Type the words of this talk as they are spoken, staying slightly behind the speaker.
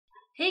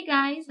Hey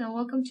guys, and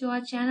welcome to our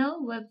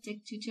channel Web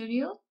Tech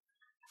Tutorial.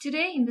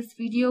 Today in this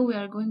video we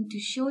are going to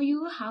show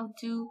you how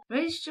to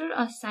register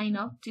or sign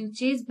up to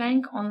Chase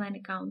Bank online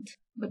account.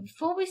 But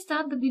before we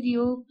start the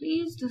video,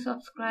 please do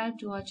subscribe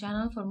to our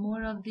channel for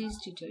more of these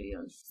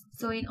tutorials.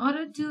 So in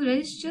order to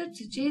register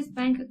to Chase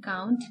Bank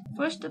account,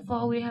 first of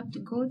all we have to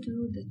go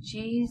to the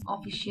Chase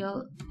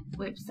official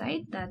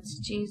website,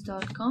 that's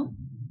chase.com.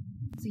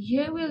 So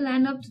here we'll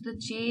land up to the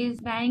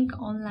Chase Bank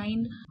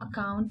online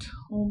account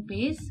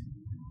homepage.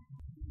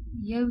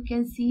 Here we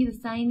can see the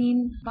sign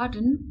in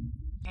button,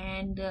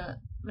 and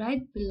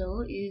right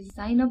below is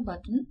sign up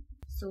button.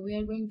 So we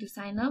are going to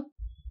sign up.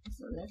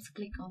 So let's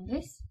click on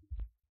this.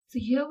 So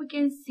here we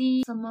can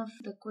see some of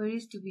the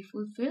queries to be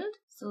fulfilled.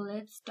 So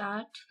let's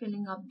start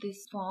filling up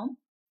this form.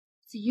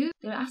 So here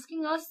they're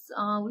asking us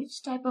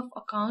which type of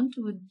account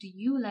would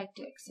you like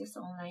to access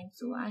online.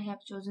 So I have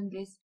chosen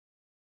this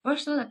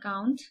personal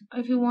account.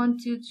 If you want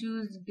to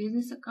choose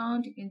business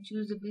account, you can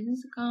choose the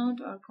business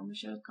account or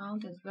commercial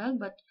account as well,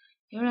 but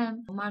here I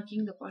am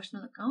marking the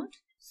personal account.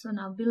 So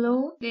now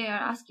below they are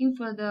asking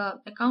for the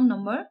account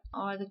number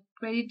or the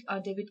credit or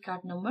debit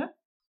card number.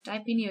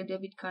 Type in your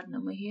debit card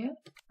number here.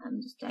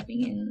 I'm just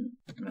typing in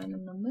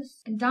random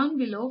numbers, and down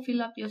below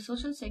fill up your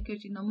social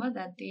security number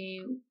that they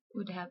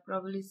would have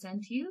probably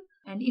sent you.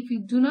 And if you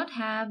do not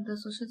have the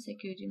social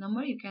security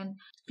number, you can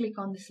click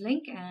on this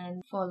link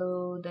and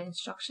follow the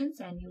instructions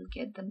and you'll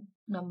get the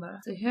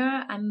number. So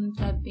here I'm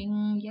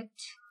typing yet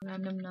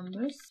random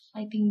numbers.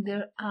 I think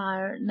there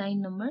are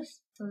 9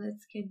 numbers. So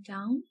let's get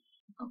down.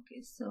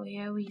 Okay, so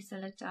here we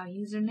select our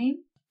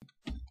username.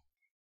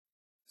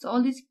 So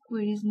all these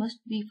queries must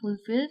be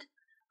fulfilled,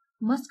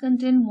 must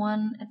contain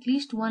at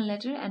least one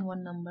letter and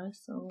one number.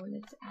 So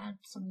let's add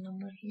some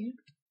number here.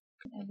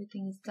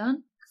 Everything is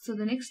done. So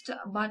the next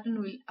button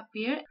will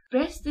appear.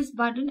 Press this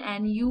button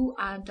and you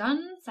are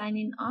done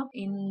signing up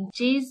in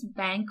Chase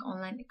Bank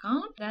online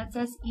account. That's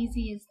as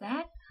easy as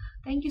that.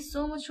 Thank you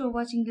so much for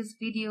watching this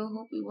video.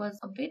 Hope it was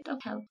a bit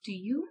of help to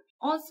you.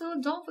 Also,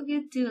 don't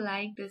forget to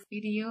like this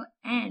video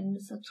and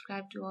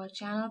subscribe to our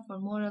channel for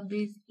more of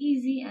these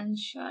easy and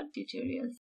short tutorials.